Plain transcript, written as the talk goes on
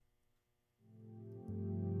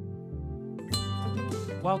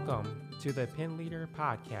Welcome to the Pen Leader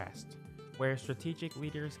Podcast, where strategic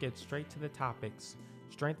leaders get straight to the topics,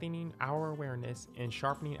 strengthening our awareness and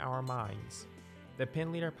sharpening our minds. The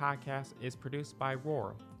Pen Leader Podcast is produced by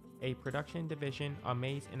Roar, a production division of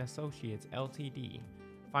Mays & Associates Ltd.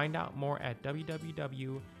 Find out more at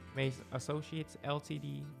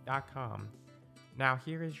www.maysassociatesltd.com. Now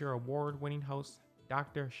here is your award-winning host,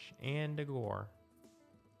 Dr. Shan DeGore.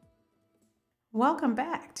 Welcome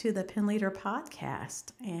back to the Pen Leader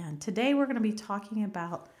Podcast, and today we're going to be talking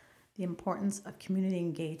about the importance of community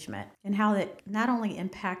engagement and how that not only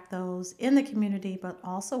impact those in the community but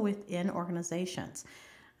also within organizations.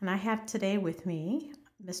 And I have today with me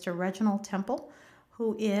Mr. Reginald Temple,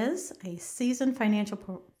 who is a seasoned financial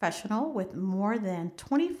professional with more than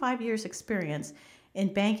 25 years experience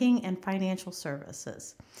in banking and financial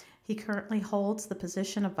services. He currently holds the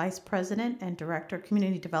position of Vice President and Director of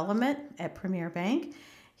Community Development at Premier Bank.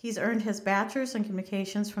 He's earned his bachelor's in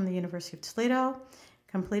communications from the University of Toledo,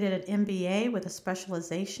 completed an MBA with a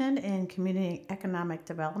specialization in community economic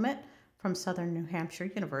development from Southern New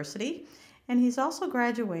Hampshire University, and he's also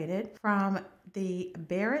graduated from the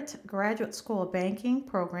Barrett Graduate School of Banking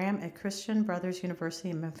program at Christian Brothers University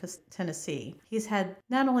in Memphis, Tennessee. He's had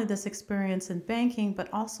not only this experience in banking,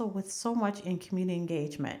 but also with so much in community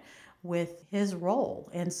engagement with his role.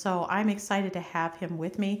 And so I'm excited to have him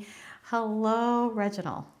with me. Hello,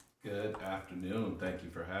 Reginald. Good afternoon. Thank you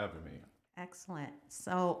for having me. Excellent.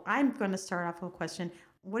 So I'm going to start off with a question.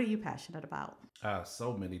 What are you passionate about?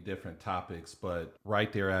 So many different topics, but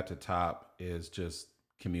right there at the top is just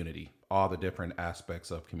community, all the different aspects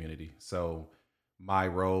of community. So my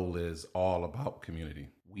role is all about community.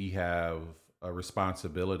 We have a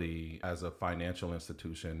responsibility as a financial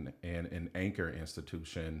institution and an anchor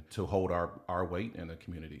institution to hold our weight in the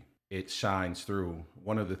community. It shines through.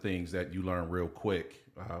 One of the things that you learn real quick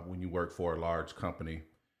when you work for a large company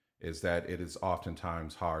is that it is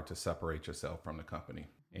oftentimes hard to separate yourself from the company.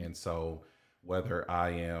 And so whether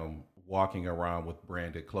I am walking around with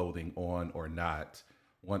branded clothing on or not,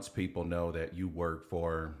 once people know that you work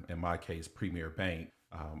for, in my case, Premier Bank,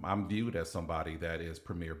 I'm viewed as somebody that is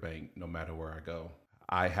Premier Bank no matter where I go.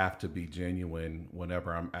 I have to be genuine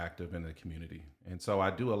whenever I'm active in the community. And so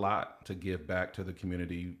I do a lot to give back to the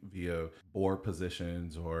community via board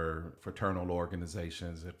positions or fraternal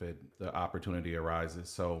organizations if the opportunity arises.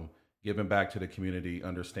 So giving back to the community,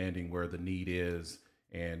 understanding where the need is,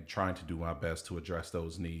 and trying to do my best to address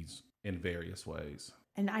those needs in various ways.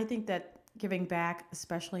 And I think that giving back,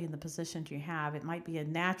 especially in the positions you have, it might be a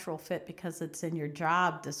natural fit because it's in your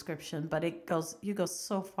job description, but you go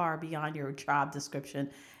so far beyond your job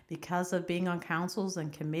description because of being on councils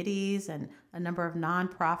and committees and a number of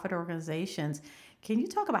nonprofit organizations. Can you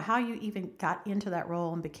talk about how you even got into that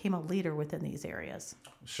role and became a leader within these areas?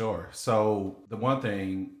 Sure. So the one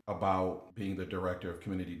thing about being the director of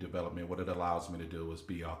community development, what it allows me to do is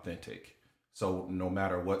be authentic. So no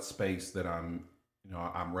matter what space that I'm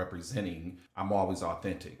representing, I'm always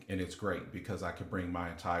authentic. And it's great because I can bring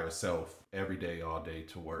my entire self every day, all day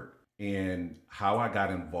to work. And how I got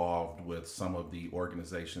involved with some of the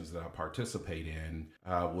organizations that I participate in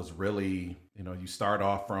was really, you start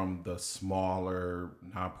off from the smaller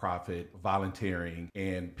nonprofit volunteering,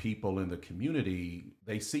 and people in the community,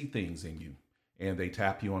 they see things in you and they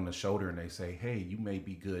tap you on the shoulder and they say, hey, you may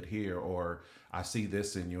be good here, or I see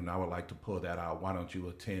this in you and I would like to pull that out. Why don't you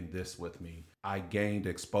attend this with me? I gained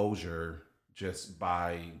exposure just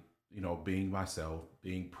by being myself,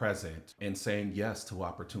 being present, and saying yes to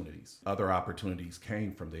opportunities. Other opportunities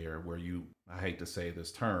came from there where I hate to say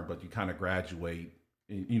this term, but you kind of graduate,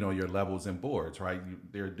 your levels and boards, right?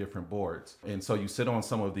 There are different boards. And so you sit on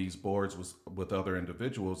some of these boards with other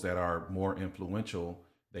individuals that are more influential.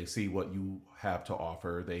 They see what you have to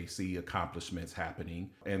offer. They see accomplishments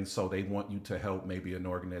happening. And so they want you to help maybe an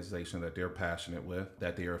organization that they're passionate with,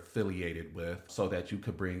 that they're affiliated with, so that you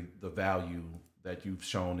could bring the value that you've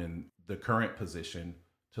shown in the current position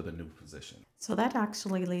to the new position. So that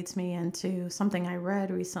actually leads me into something I read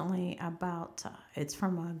recently about, it's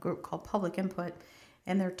from a group called Public Input,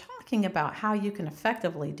 and they're talking about how you can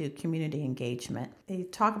effectively do community engagement. They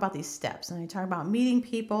talk about these steps, and they talk about meeting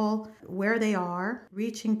people where they are,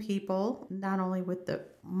 reaching people, not only with the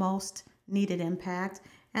most needed impact,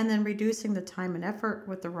 and then reducing the time and effort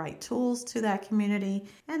with the right tools to that community,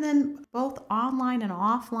 and then both online and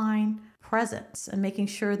offline presence and making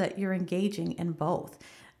sure that you're engaging in both.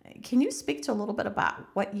 Can you speak to a little bit about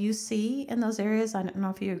what you see in those areas? I don't know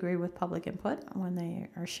if you agree with Public Input when they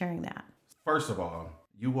are sharing that. First of all,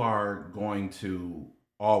 you are going to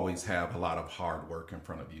always have a lot of hard work in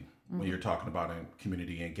front of you when you're talking about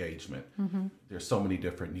community engagement. There's so many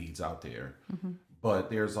different needs out there. but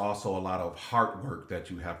there's also a lot of hard work that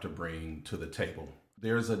you have to bring to the table.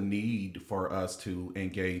 There's a need for us to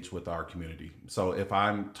engage with our community. So if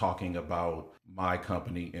I'm talking about my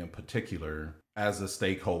company in particular, as a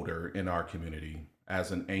stakeholder in our community,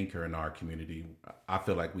 as an anchor in our community, I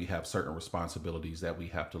feel like we have certain responsibilities that we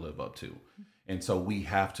have to live up to. And so we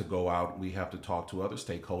have to go out, we have to talk to other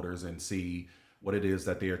stakeholders and see what it is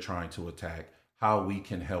that they are trying to attack, how we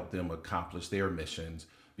can help them accomplish their missions,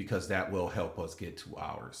 because that will help us get to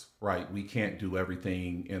ours, right? We can't do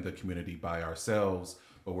everything in the community by ourselves,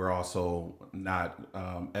 but we're also not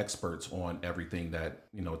experts on everything that,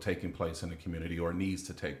 taking place in the community or needs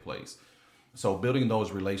to take place. So building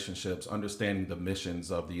those relationships, understanding the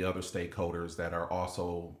missions of the other stakeholders that are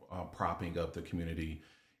also propping up the community,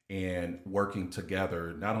 and working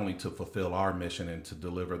together, not only to fulfill our mission and to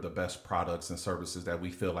deliver the best products and services that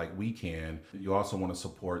we feel like we can, you also want to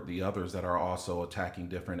support the others that are also attacking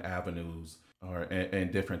different avenues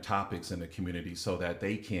and different topics in the community so that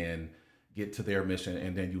they can get to their mission,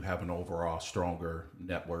 and then you have an overall stronger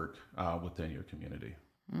network within your community.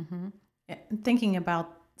 Mm-hmm. Thinking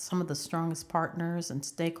about some of the strongest partners and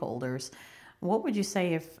stakeholders, what would you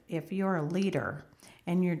say if you're a leader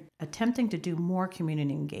and you're attempting to do more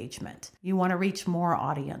community engagement? You want to reach more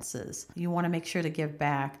audiences. You want to make sure to give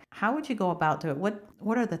back. How would you go about doing it?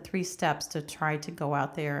 What are the 3 steps to try to go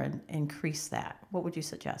out there and increase that? What would you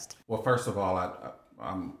suggest? Well, first of all,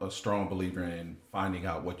 I'm a strong believer in finding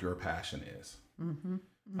out what your passion is. Mm-hmm.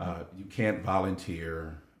 Mm-hmm. You can't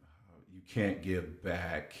volunteer. You can't give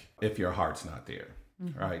back if your heart's not there.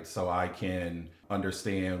 Mm-hmm. Right. So I can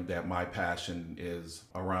understand that my passion is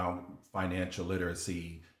around financial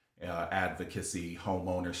literacy, advocacy, home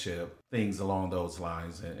ownership, things along those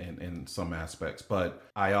lines in some aspects. But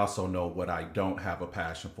I also know what I don't have a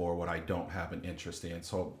passion for, what I don't have an interest in.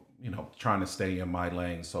 So, trying to stay in my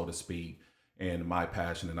lane, so to speak, and my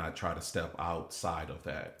passion, and I try to step outside of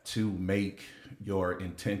that to make your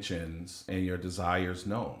intentions and your desires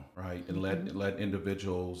known, right? And let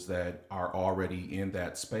individuals that are already in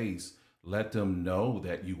that space, let them know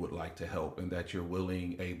that you would like to help and that you're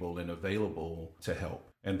willing, able, and available to help.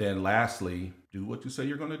 And then lastly, do what you say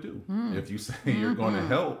you're going to do. If you say you're going to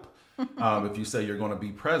help, if you say you're going to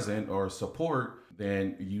be present or support,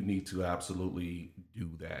 then you need to absolutely do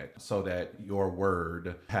that so that your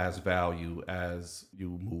word has value as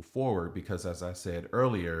you move forward. Because as I said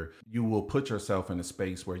earlier, you will put yourself in a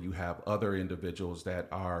space where you have other individuals that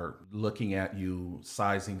are looking at you,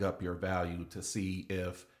 sizing up your value to see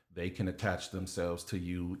if they can attach themselves to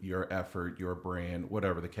you, your effort, your brand,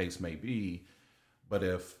 whatever the case may be. But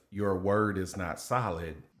if your word is not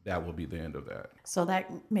solid, that will be the end of that. So that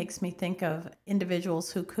makes me think of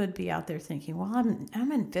individuals who could be out there thinking, well,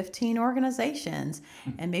 I'm in 15 organizations,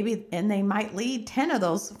 and they might lead 10 of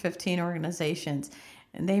those 15 organizations,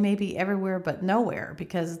 and they may be everywhere but nowhere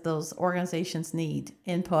because those organizations need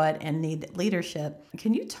input and need leadership.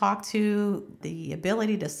 Can you talk to the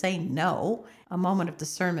ability to say no? A moment of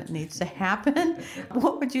discernment needs to happen.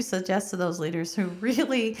 What would you suggest to those leaders who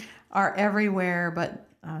really are everywhere but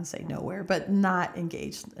I would say nowhere, but not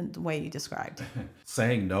engaged in the way you described?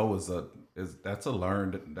 Saying no that's a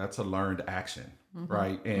learned action,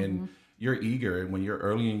 right? And you're eager, and when you're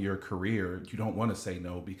early in your career, you don't want to say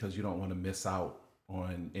no because you don't want to miss out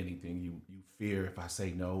on anything. You fear, if I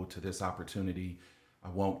say no to this opportunity, I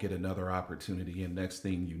won't get another opportunity. And next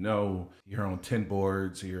thing you know, you're on 10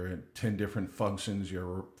 boards, you're in 10 different functions,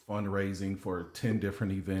 you're fundraising for 10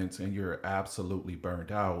 different events, and you're absolutely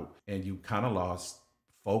burned out, and you kind of lost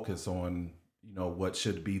focus on, what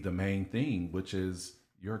should be the main thing, which is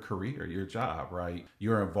your career, your job, right?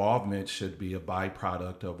 Your involvement should be a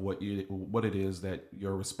byproduct of what it is that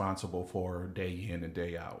you're responsible for day in and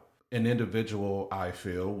day out. An individual, I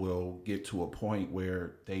feel, will get to a point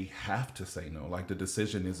where they have to say no. Like the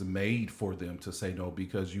decision is made for them to say no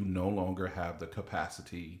because you no longer have the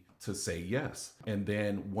capacity to say yes. And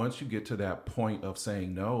then once you get to that point of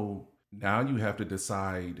saying no, now you have to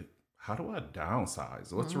decide, how do I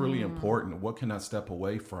downsize? What's really important? What can I step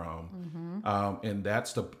away from? And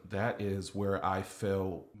that is where I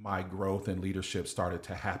feel my growth and leadership started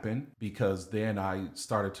to happen, because then I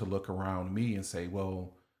started to look around me and say,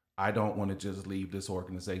 well, I don't want to just leave this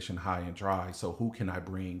organization high and dry. So who can I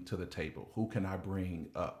bring to the table? Who can I bring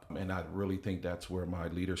up? And I really think that's where my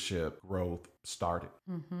leadership growth started.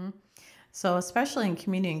 So especially in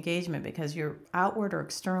community engagement, because you're outward or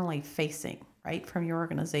externally facing, right, from your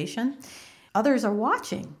organization, others are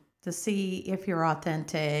watching. to see if you're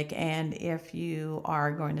authentic and if you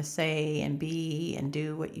are going to say and be and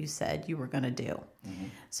do what you said you were going to do. Mm-hmm.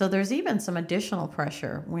 So there's even some additional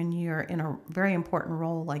pressure when you're in a very important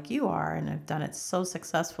role like you are and have done it so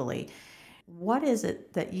successfully. What is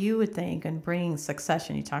it that you would think in bringing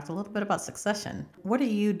succession? You talked a little bit about succession. What do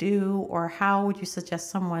you do, or how would you suggest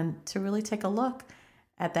someone to really take a look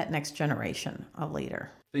at that next generation of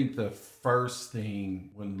leader? I think the first thing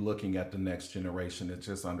when looking at the next generation is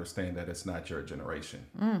just understand that it's not your generation,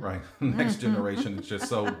 right? Next generation is just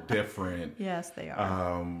so different. Yes, they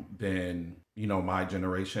are. Than, my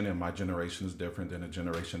generation, and my generation is different than a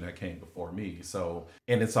generation that came before me. So,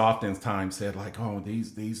 and it's oftentimes said like, oh,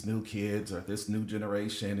 these new kids or this new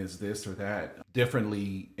generation is this or that,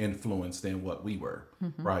 differently influenced than what we were,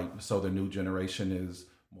 right? So the new generation is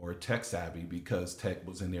more tech savvy because tech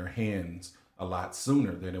was in their hands a lot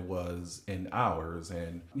sooner than it was in ours.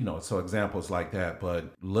 And, so examples like that,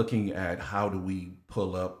 but looking at how do we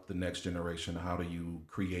pull up the next generation? How do you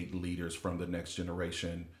create leaders from the next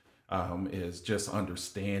generation? Is just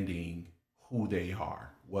understanding who they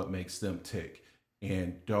are, what makes them tick,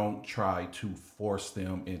 and don't try to force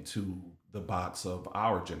them into the box of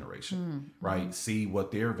our generation, right? See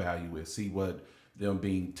what their value is, see what them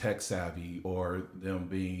being tech savvy or them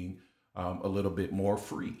being a little bit more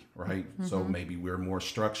free, right? So maybe we're more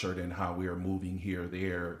structured in how we are moving here,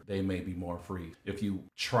 there. They may be more free. If you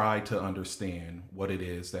try to understand what it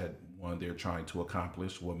is that one they're trying to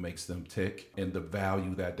accomplish, what makes them tick, and the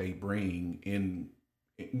value that they bring in,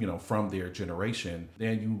 from their generation,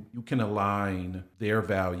 then you can align their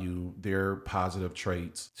value, their positive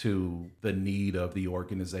traits to the need of the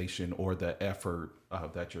organization or the effort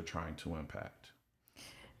that you're trying to impact.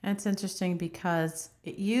 That's interesting because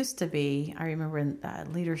it used to be, I remember in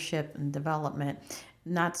leadership and development,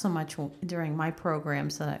 not so much during my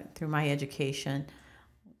programs through my education,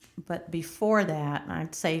 but before that,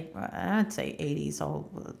 I'd say 80s.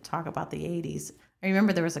 I'll talk about the 80s. I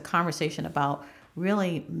remember there was a conversation about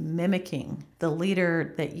really mimicking the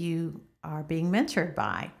leader that you are being mentored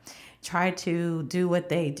by. Try to do what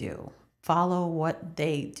they do. Follow what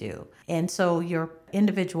they do. And so your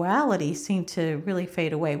individuality seemed to really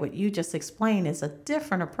fade away. What you just explained is a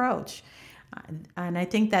different approach. And I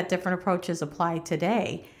think that different approach is applied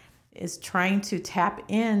today, is trying to tap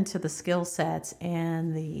into the skill sets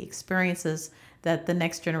and the experiences that the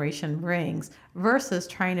next generation brings versus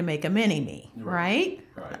trying to make a mini-me, right?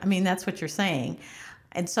 I mean, that's what you're saying.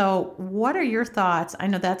 And so what are your thoughts? I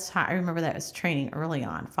know that's how I remember that as training early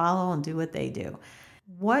on. Follow and do what they do.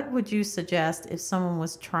 What would you suggest if someone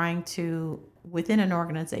was trying to, within an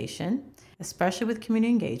organization, especially with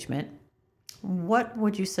community engagement, what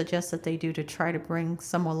would you suggest that they do to try to bring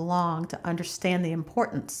someone along to understand the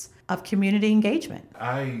importance of community engagement?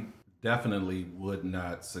 I definitely would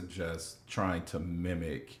not suggest trying to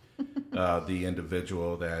mimic the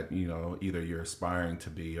individual that, either you're aspiring to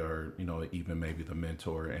be or, even maybe the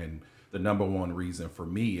mentor. And the number one reason for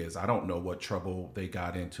me is I don't know what trouble they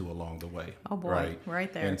got into along the way. Oh boy,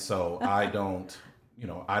 right there. And so I don't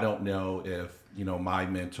know if, my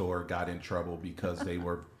mentor got in trouble because they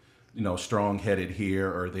were, strong-headed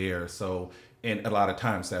here or there. So, and a lot of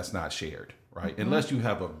times that's not shared, right? Mm-hmm. Unless you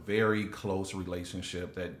have a very close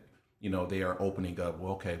relationship that, they are opening up,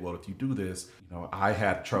 well, okay, well, if you do this, I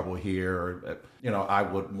had trouble here, or, I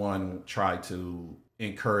would try to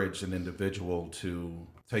encourage an individual to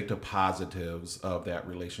take the positives of that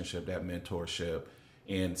relationship, that mentorship,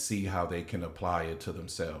 and see how they can apply it to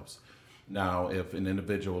themselves. Now, if an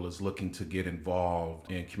individual is looking to get involved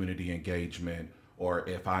in community engagement, or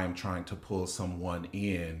if I am trying to pull someone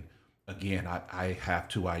in, again, I have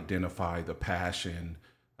to identify the passion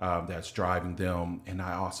that's driving them, and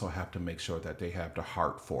I also have to make sure that they have the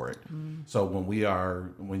heart for it. So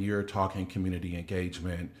when you're talking community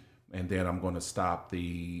engagement, and then I'm going to drop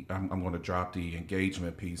the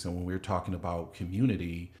engagement piece. And when we're talking about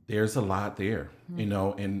community, there's a lot there,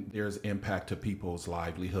 and there's impact to people's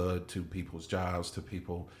livelihood, to people's jobs, to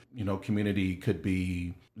people, community could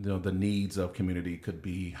be, the needs of community could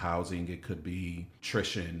be housing, it could be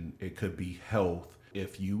nutrition, it could be health.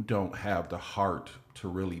 If you don't have the heart to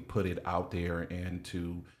really put it out there and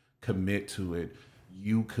to commit to it,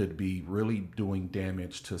 you could be really doing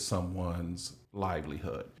damage to someone's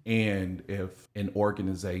livelihood. And if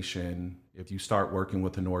you start working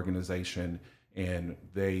with an organization and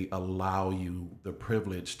they allow you the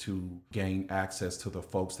privilege to gain access to the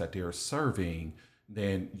folks that they're serving,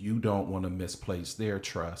 then you don't want to misplace their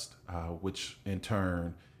trust, which in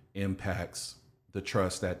turn impacts the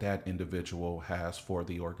trust that that individual has for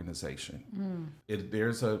the organization.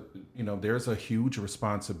 There's a huge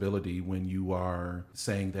responsibility when you are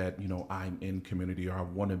saying that, I'm in community or I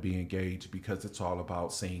want to be engaged, because it's all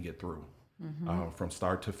about seeing it through. From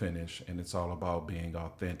start to finish, and it's all about being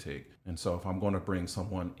authentic. And so if I'm going to bring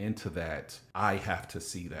someone into that, I have to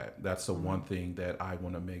see that. That's the one thing that I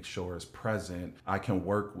want to make sure is present. I can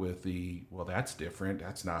work with that's different.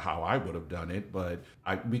 That's not how I would have done it, but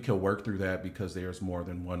we can work through that, because there's more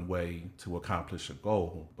than one way to accomplish a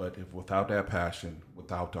goal. But if without that passion,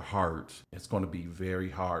 without the heart, it's going to be very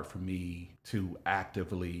hard for me to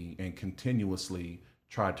actively and continuously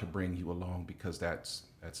try to bring you along, because that's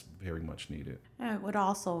very much needed. It would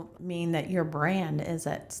also mean that your brand is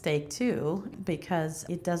at stake too, because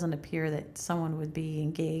it doesn't appear that someone would be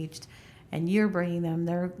engaged and you're bringing them,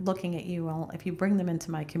 they're looking at you, well, if you bring them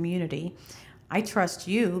into my community, I trust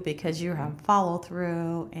you because you have follow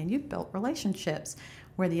through and you've built relationships,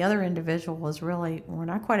 where the other individual is really, we're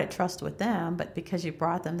not quite at trust with them, but because you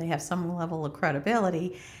brought them, they have some level of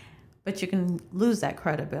credibility. But you can lose that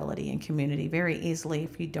credibility in community very easily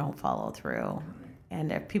if you don't follow through.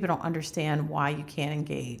 And if people don't understand why you can't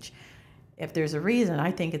engage. If there's a reason, I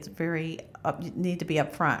think it's you need to be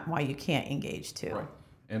upfront why you can't engage too. Right.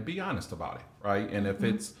 And be honest about it, right? And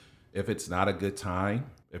if it's not a good time,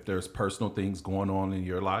 if there's personal things going on in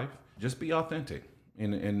your life, just be authentic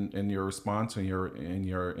in your response and in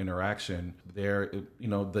your interaction. There,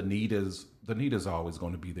 the need is always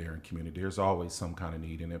going to be there in community. There's always some kind of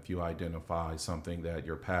need, and if you identify something that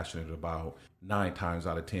you're passionate about, 9 times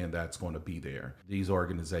out of 10, that's going to be there. These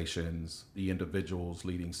organizations, the individuals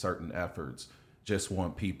leading certain efforts, just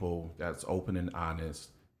want people that's open and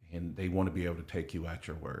honest, and they want to be able to take you at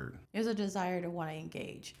your word. There's a desire to want to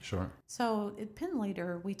engage. Sure. So at Pen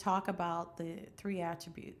Leader, we talk about the 3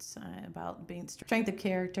 attributes, about being strength of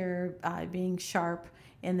character, being sharp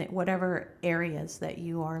in whatever areas that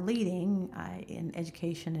you are leading in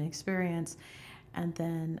education and experience, and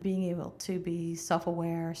then being able to be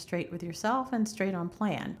self-aware, straight with yourself, and straight on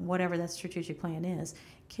plan, whatever that strategic plan is.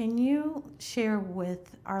 Can you share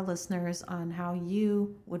with our listeners on how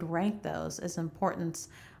you would rank those as importance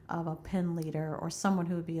of a Pen leader or someone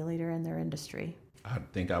who would be a leader in their industry? I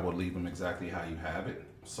think I would leave them exactly how you have it.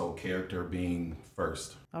 So character being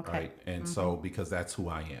first, okay. Right? And so, because that's who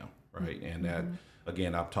I am, right? And that,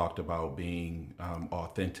 again, I've talked about being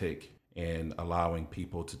authentic and allowing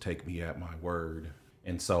people to take me at my word.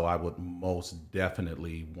 And so I would most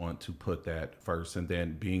definitely want to put that first. And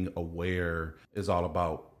then being aware is all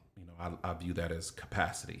about, I view that as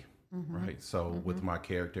capacity, right? So with my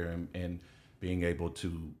character and being able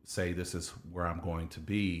to say this is where I'm going to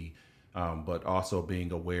be, but also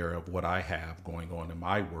being aware of what I have going on in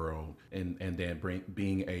my world, and then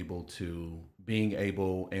being able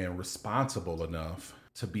and responsible enough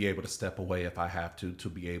to be able to step away if I have to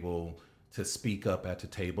be able to speak up at the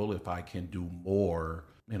table if I can do more.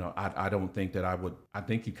 I don't think that I would. I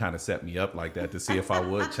think you kind of set me up like that to see if I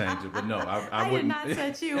would change it, but no, I wouldn't. I did not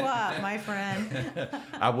set you up, my friend.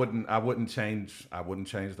 I wouldn't change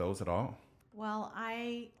those at all. Well,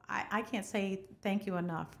 I can't say thank you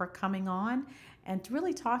enough for coming on and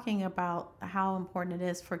really talking about how important it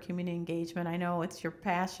is for community engagement. I know it's your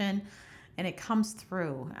passion and it comes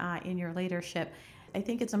through in your leadership. I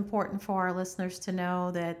think it's important for our listeners to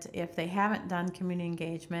know that if they haven't done community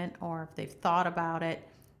engagement, or if they've thought about it,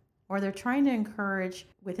 or they're trying to encourage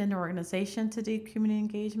within their organization to do community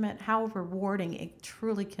engagement, how rewarding it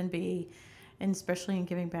truly can be, and especially in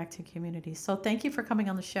giving back to communities. So thank you for coming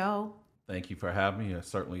on the show. Thank you for having me. I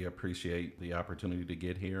certainly appreciate the opportunity to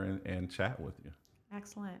get here and chat with you.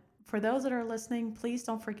 Excellent. For those that are listening, please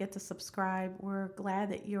don't forget to subscribe. We're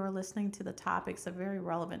glad that you're listening to the topics, the very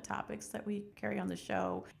relevant topics that we carry on the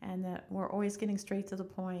show, and that we're always getting straight to the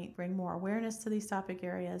point, bring more awareness to these topic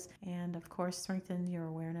areas, and of course, strengthen your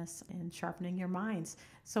awareness and sharpening your minds.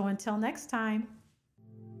 So until next time.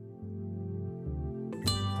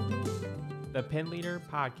 The Pen Leader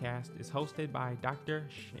podcast is hosted by Dr.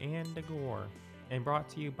 Shan DeGore and brought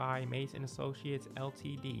to you by Mays & Associates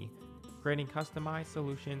Ltd., creating customized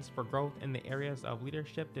solutions for growth in the areas of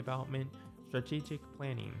leadership development, strategic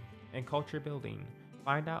planning, and culture building.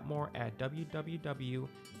 Find out more at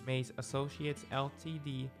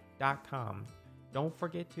www.maysassociatesltd.com. Don't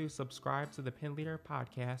forget to subscribe to the Pen Leader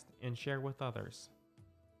podcast and share with others.